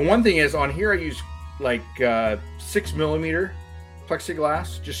 The one thing is on here I use like 6mm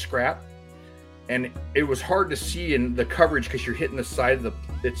plexiglass, just scrap, and it was hard to see in the coverage because you're hitting the side of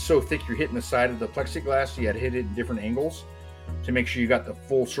it's so thick, you're hitting the side of the plexiglass, so you had to hit it in different angles to make sure you got the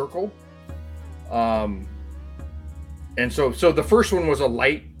full circle. And so the first one was a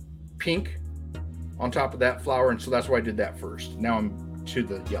light pink on top of that flower, and so that's why I did that first. Now I'm to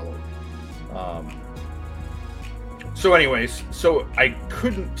the yellow. So anyways, so I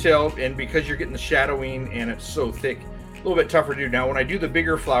couldn't tell, and because you're getting the shadowing and it's so thick, a little bit tougher to do. Now when I do the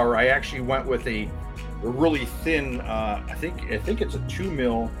bigger flower, I actually went with a really thin, I think it's a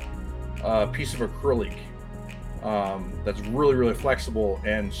 2mm piece of acrylic that's really, really flexible,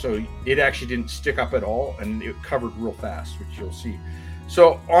 and so it actually didn't stick up at all, and it covered real fast, which you'll see.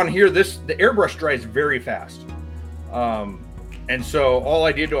 So on here, the airbrush dries very fast, and so all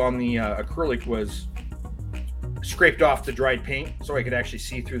I did on the acrylic was scraped off the dried paint so I could actually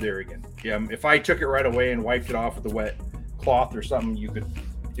see through there again. Yeah, if I took it right away and wiped it off with a wet cloth or something,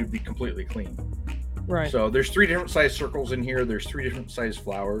 it'd be completely clean. Right. So there's 3 different size circles in here. There's 3 different size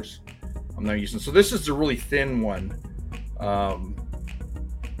flowers I'm not using. So this is the really thin one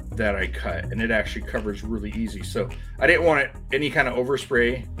that I cut, and it actually covers really easy. So I didn't want any kind of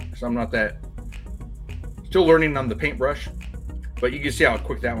overspray, so I'm not still learning on the paintbrush, but you can see how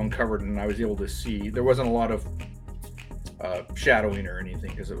quick that one covered, and I was able to see there wasn't a lot of shadowing or anything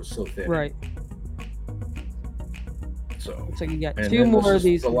because it was so thin. Right. So you got 2 more of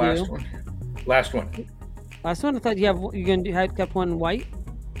these. The last one. Last one. Last one. I thought you kept one white.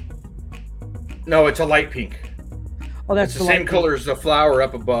 No, it's a light pink. Oh, that's the same color as the flower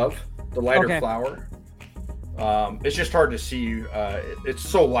up above, the lighter flower. It's just hard to see. It's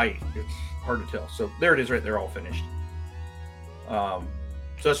so light, it's hard to tell. So there it is right there, all finished.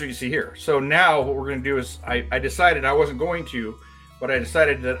 So that's what you see here. So now what we're going to do is I decided I wasn't going to, but I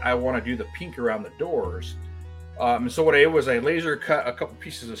decided that I want to do the pink around the doors. So what I did was I laser cut a couple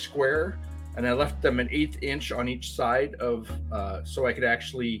pieces of square, and I left them an 1/8 inch on each side of, so I could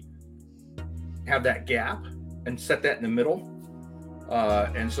actually have that gap and set that in the middle.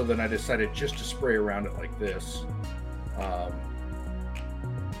 And so then I decided just to spray around it like this.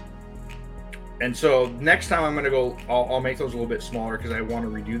 And so next time I'm going to go, I'll make those a little bit smaller because I want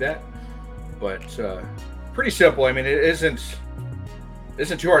to redo that. But pretty simple. I mean, it isn't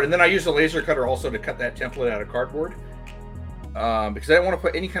too hard. And then I use the laser cutter also to cut that template out of cardboard because I don't want to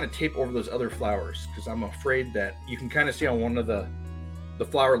put any kind of tape over those other flowers because I'm afraid that you can kind of see on one of the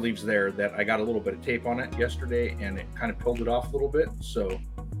flower leaves there that I got a little bit of tape on it yesterday and it kind of pulled it off a little bit. So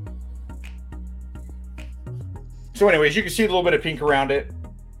anyways, you can see a little bit of pink around it.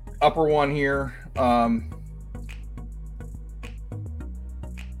 Upper one here. Yeah,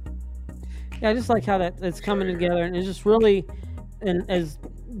 I just like how it's coming together, and it's just really, and as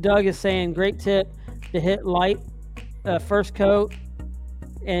Doug is saying, great tip to hit light first coat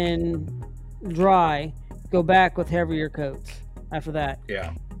and dry, go back with heavier coats after that.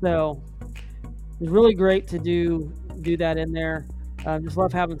 Yeah. So it's really great to do that in there. Just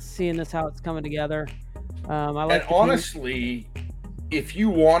love seeing this, how it's coming together. I like. And honestly, if you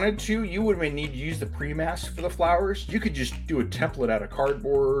wanted to, you wouldn't need to use the pre-mask for the flowers. You could just do a template out of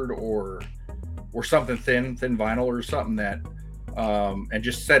cardboard or something thin vinyl or something that, and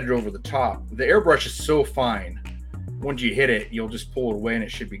just set it over the top. The airbrush is so fine. Once you hit it, you'll just pull it away and it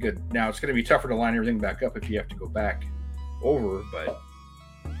should be good. Now it's going to be tougher to line everything back up if you have to go back over, but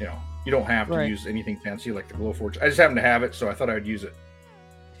you don't have to use anything fancy like the Glowforge. I just happen to have it, so I thought I would use it.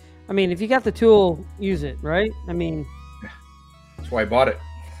 I mean, if you got the tool, use it, right? I mean, that's why I bought it.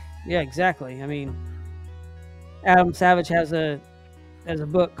 Yeah, exactly. I mean, Adam Savage has a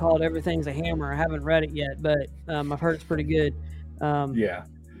book called Everything's a Hammer. I haven't read it yet, but I've heard it's pretty good. Yeah.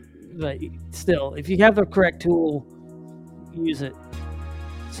 But still, if you have the correct tool, use it.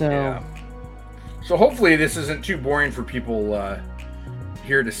 So. Yeah. So hopefully this isn't too boring for people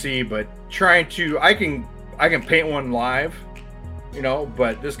here to see, but I can paint one live,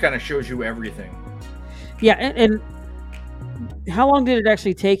 but this kind of shows you everything. Yeah, and how long did it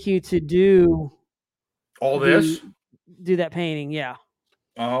actually take you to do all this? Do that painting? Yeah.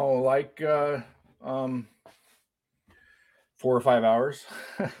 Oh, like 4 or 5 hours.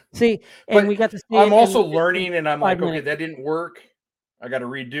 See, and we got to see. I'm also learning, and I'm like, minutes. Okay, that didn't work. I got to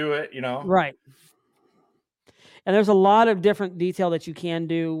redo it. Right. And there's a lot of different detail that you can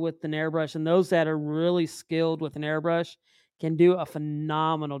do with an airbrush, and those that are really skilled with an airbrush can do a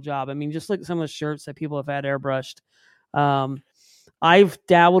phenomenal job. I mean, just look at some of the shirts that people have had airbrushed. I've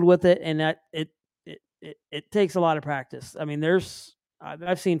dabbled with it, and that it takes a lot of practice. I mean,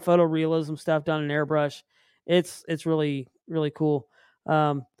 I've seen photorealism stuff done in airbrush. It's really, really cool.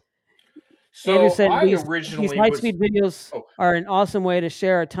 So Andrew said I these originally Lightspeed videos are an awesome way to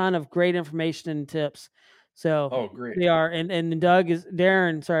share a ton of great information and tips. So great. They are, and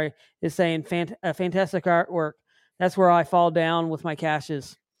Darren is saying fantastic artwork. That's where I fall down with my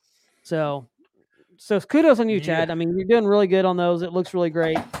caches. So kudos on you, Chad. Yeah. I mean, you're doing really good on those. It looks really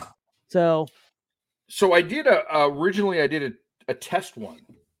great. So I did originally I did a test one,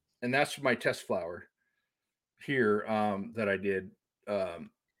 and that's my test flower here that I did, and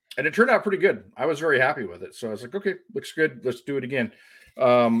it turned out pretty good. I was very happy with it. So I was like, okay, looks good. Let's do it again.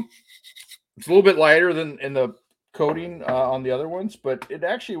 It's a little bit lighter than in the coating on the other ones, but it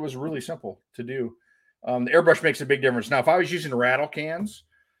actually was really simple to do. The airbrush makes a big difference. Now, if I was using rattle cans,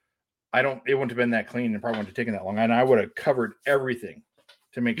 it wouldn't have been that clean and probably wouldn't have taken that long. And I would have covered everything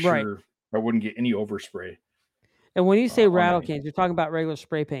to make sure I wouldn't get any overspray. And when you say rattle cans, you're talking about regular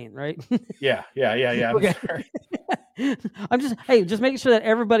spray paint, right? Yeah. Okay. I'm just making sure that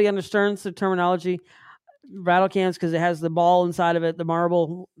everybody understands the terminology. Rattle cans, because it has the ball inside of it, the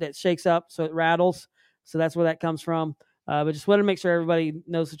marble that shakes up, so it rattles. So that's where that comes from. But just want to make sure everybody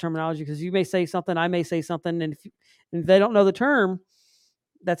knows the terminology, because you may say something, I may say something, and if they don't know the term,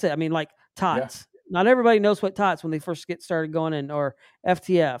 that's it. I mean, like tots. Yeah. Not everybody knows what tots when they first get started going in, or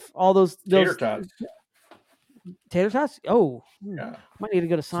FTF. All those tater tots. Tater tots? Oh, yeah. Might need to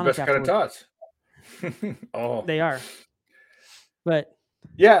go to Sonic. It's the best kind of tots. Oh, they are. But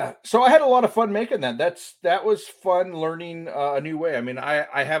yeah, so I had a lot of fun making that. That was fun learning a new way. I mean,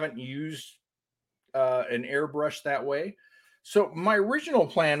 I haven't used an airbrush that way. So my original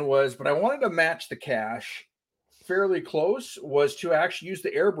plan was, but I wanted to match the cache fairly close, was to actually use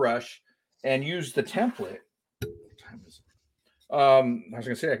the airbrush and use the template. What time is it? I was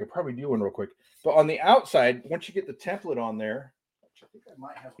going to say I could probably do one real quick. But on the outside, once you get the template on there, which I think I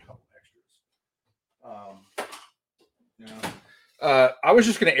might have a couple extras. I was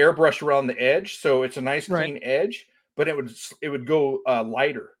just going to airbrush around the edge, so it's a nice clean edge, but it would go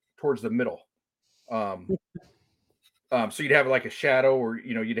lighter towards the middle. So you'd have like a shadow, or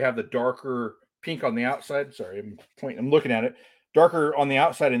you'd have the darker pink on the outside. Sorry, I'm looking at it. Darker on the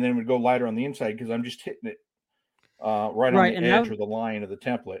outside, and then it would go lighter on the inside because I'm just hitting it right on the edge or the line of the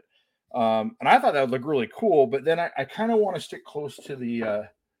template. And I thought that would look really cool, but then I kind of want to stick close to the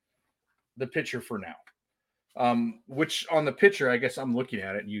picture for now. Which on the picture, I guess I'm looking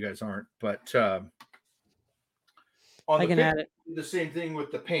at it and you guys aren't, but on I can add it. The same thing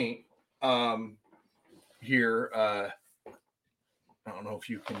with the paint here. I don't know if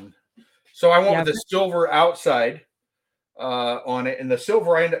you can. So I went with the silver outside on it, and the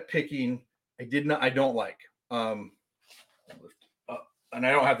silver I end up picking. I don't like. And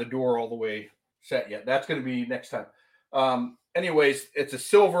I don't have the door all the way set yet. That's going to be next time. Anyways, it's a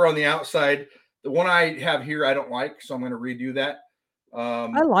silver on the outside. The one I have here, I don't like, so I'm going to redo that.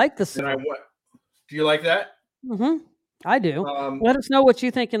 I like the silver. Do you like that? Mm-hmm. I do. Let us know what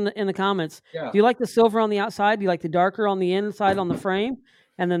you think in the comments. Yeah. Do you like the silver on the outside? Do you like the darker on the inside on the frame,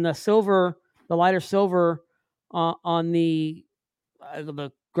 and then the lighter silver on the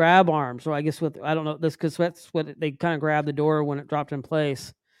grab arms? Or I guess I don't know this because that's what they kind of grab the door when it dropped in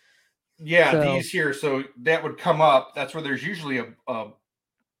place. Yeah, these here. So that would come up. That's where there's usually a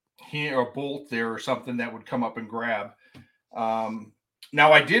bolt there or something that would come up and grab.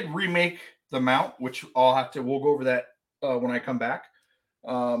 Now I did remake the mount, which we'll go over that when I come back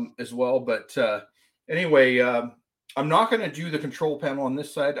as well. But anyway, I'm not going to do the control panel on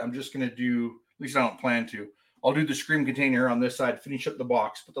this side. I'm just going to do, at least I don't plan to. I'll do the screen container on this side, finish up the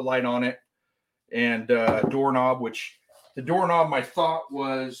box, put the light on it, and doorknob, which the doorknob, my thought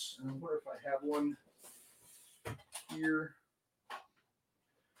was, I wonder if I have one here.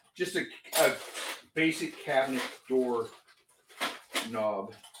 Just a basic cabinet door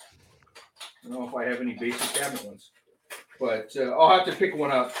knob. I don't know if I have any basic cabinet ones, but I'll have to pick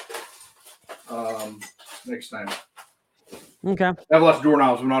one up next time. Okay. I have lots of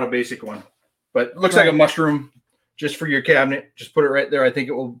doorknobs, but not a basic one. But it looks like a mushroom just for your cabinet. Just put it right there. I think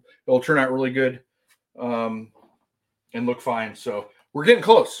it'll turn out really good and look fine. So we're getting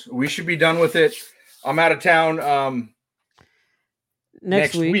close. We should be done with it. I'm out of town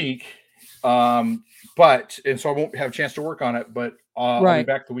next week. And so I won't have a chance to work on it, but I'll be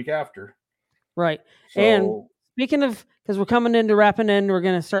back the week after. Right. So, and speaking of, because we're coming into wrapping in, we're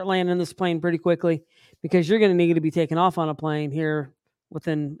going to start landing this plane pretty quickly because you're going to need to be taken off on a plane here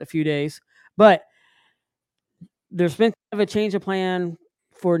within a few days. But there's been kind of a change of plan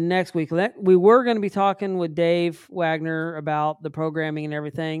for next week. We were going to be talking with Dave Wagner about the programming and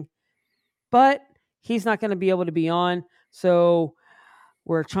everything, but he's not going to be able to be on. So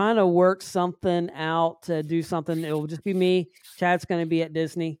we're trying to work something out to do something. It will just be me. Chad's going to be at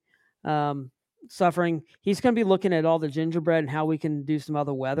Disney suffering. He's going to be looking at all the gingerbread and how we can do some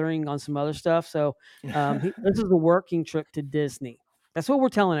other weathering on some other stuff. So this is a working trip to Disney. That's what we're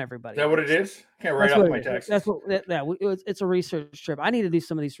telling everybody. Is that what it is? Can't write off my taxes. That's what. It's a research trip. I need to do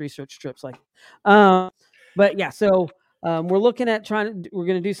some of these research trips. But yeah. So we're looking at we're going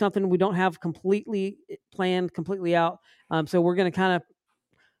to do something we don't have completely planned, completely out. So we're going to kind of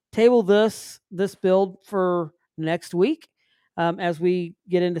table this build for next week as we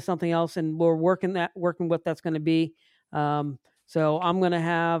get into something else, and we're working what that's going to be. So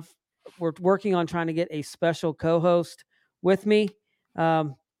we're working on trying to get a special co-host with me.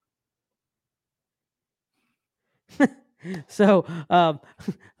 So I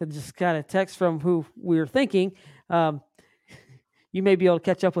just got a text from who we were thinking. You may be able to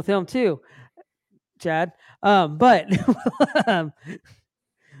catch up with him too, Chad. But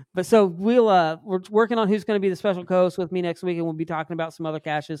so we're working on who's going to be the special co-host with me next week, and we'll be talking about some other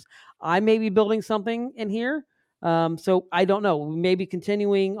caches. I may be building something in here. So I don't know. We may be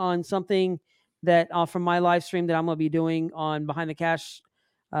continuing on something that from my live stream that I'm going to be doing on Behind the Cache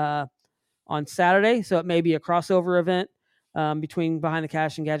on Saturday. So it may be a crossover event between Behind the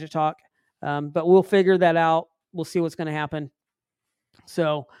Cache and Gadget Talk. But we'll figure that out. We'll see what's going to happen.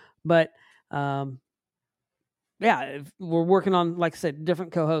 So, but yeah, we're working on, like I said,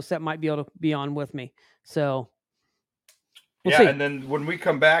 different co-hosts that might be able to be on with me. So we'll see. And then when we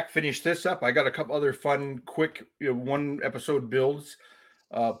come back, finish this up, I got a couple other fun, quick, one episode builds,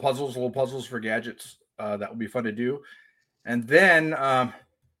 little puzzles for gadgets. That will be fun to do. And then I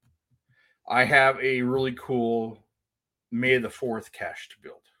have a really cool May the 4th cache to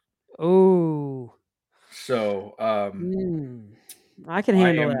build. Oh. So I can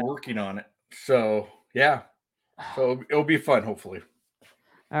handle that. I am working on it. So yeah. So it'll be fun, hopefully.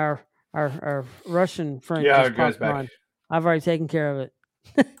 our Russian friend just popped on. I've already taken care of it.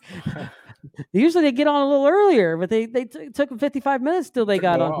 Usually they get on a little earlier, but they took them 55 minutes till they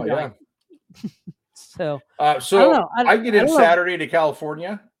got on tonight. Yeah. So I don't know. I get in Saturday to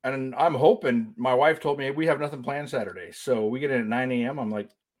California, and I'm hoping. My wife told me we have nothing planned Saturday, so we get in at 9 a.m. I'm like,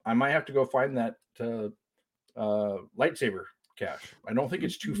 I might have to go find that lightsaber cache. I don't think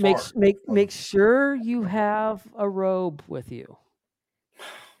it's too far. Make sure you have a robe with you.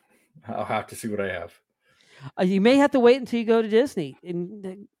 I'll have to see what I have. You may have to wait until you go to Disney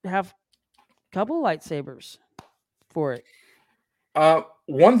and have a couple lightsabers for it.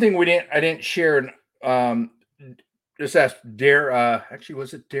 One thing I didn't share. Just ask Darren. Actually,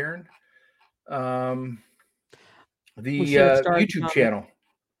 was it Darren? The YouTube channel.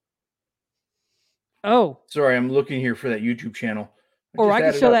 Oh, sorry, I'm looking here for that YouTube channel. Or I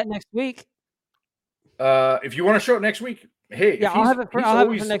can show that next week. If you want to show it next week, hey, yeah, I'll have it for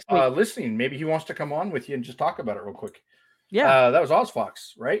next week. Listening, maybe he wants to come on with you and just talk about it real quick. Yeah, that was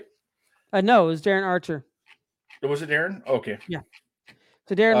OzFox, right? No, it was Darren Archer. Was it Darren? Okay. Yeah.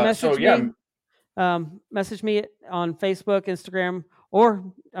 So Darren message me on Facebook, Instagram, or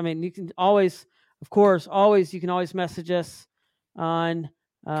you can always, of course, you can always message us on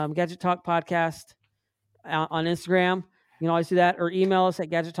Gadget Talk Podcast on Instagram. You can always do that, or email us at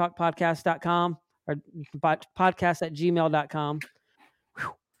gadgettalkpodcast.com or podcast@gmail.com.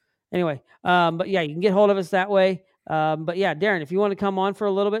 Anyway, but yeah, you can get hold of us that way. But yeah, Darren, if you want to come on for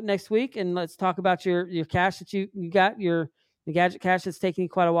a little bit next week and let's talk about your cache that you got, the gadget cache that's taking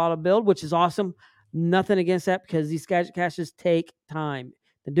quite a while to build, which is awesome. Nothing against that, because these gadget caches take time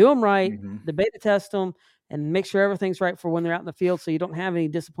to do them right, to beta test them, and make sure everything's right for when they're out in the field, so you don't have any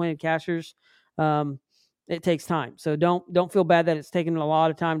disappointed cachers. It takes time, so don't feel bad that it's taking a lot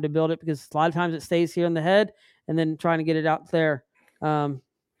of time to build it, because a lot of times it stays here in the head, and then trying to get it out there. Well,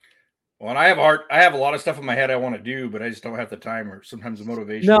 and I have a lot of stuff in my head I want to do, but I just don't have the time or sometimes the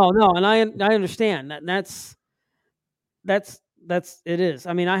motivation. No, and I understand that. That's it is.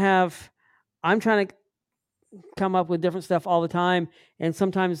 I'm trying to come up with different stuff all the time, and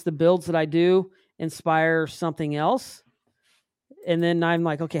sometimes the builds that I do inspire something else, and then I'm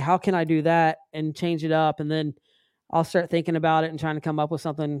like, okay, how can I do that and change it up? And then I'll start thinking about it and trying to come up with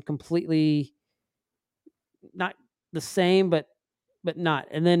something completely not the same, but not.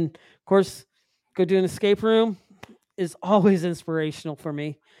 And then, of course, go do an escape room is always inspirational for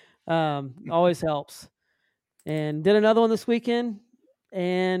me. Always helps. And did another one this weekend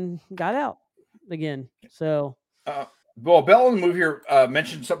and got out again. So, well, Bell in the movie here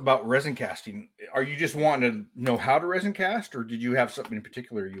mentioned something about resin casting. Are you just wanting to know how to resin cast, or did you have something in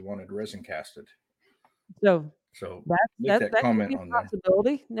particular you wanted resin casted? So that's that comment on that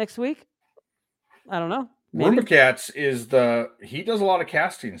possibility next week. I don't know. Cats he does a lot of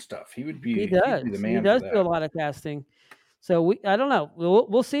casting stuff. He would be the man. He does do a lot of casting. So I don't know.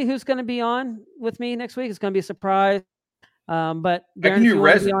 We'll see who's going to be on with me next week. It's going to be a surprise. But Darren, I can do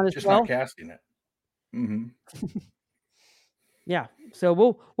resin, just not casting it. Mm-hmm. Yeah. So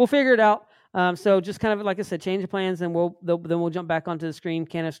we'll figure it out. So just kind of like I said, change the plans, and we'll jump back onto the screen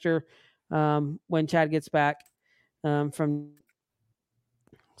canister when Chad gets back from.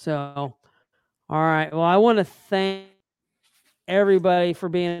 So. All right. Well, I want to thank everybody for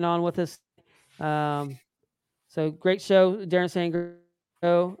being on with us. So great show. Darren saying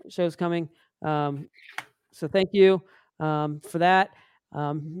show's coming. So thank you for that.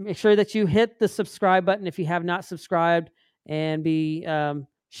 Make sure that you hit the subscribe button if you have not subscribed, and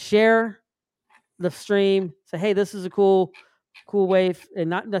share the stream. Say, hey, this is a cool way, and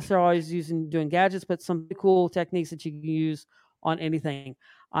not necessarily always doing gadgets, but some cool techniques that you can use on anything.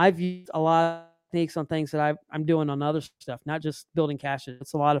 I've used a lot of techniques on things that I'm doing on other stuff, not just building caches.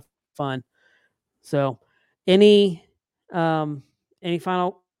 It's a lot of fun. So, any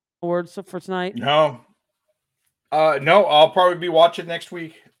final words for tonight? No. I'll probably be watching next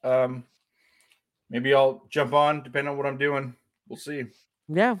week. Maybe I'll jump on depending on what I'm doing. We'll see.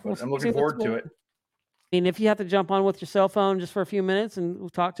 Yeah, I'm looking forward to it. I mean, if you have to jump on with your cell phone just for a few minutes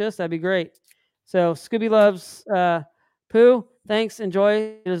and talk to us, that'd be great. So, Scooby loves Pooh. Thanks.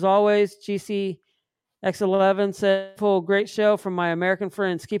 Enjoy. As always, GC X11 said, great show from my American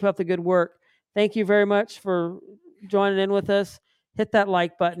friends. Keep up the good work. Thank you very much for joining in with us. Hit that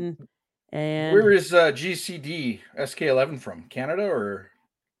like button. And where is GCD SK11 from? Canada, or?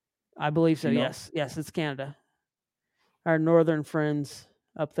 I believe so. Yes, it's Canada. Our northern friends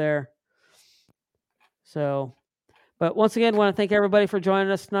up there. So, but once again, want to thank everybody for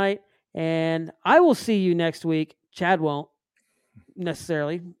joining us tonight. And I will see you next week. Chad won't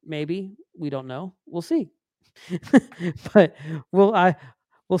necessarily. Maybe. We don't know. We'll see. But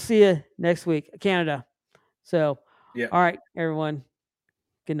we'll We'll see you next week, Canada. So, yeah. All right, everyone.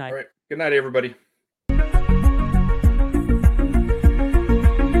 Good night. All right. Good night, everybody.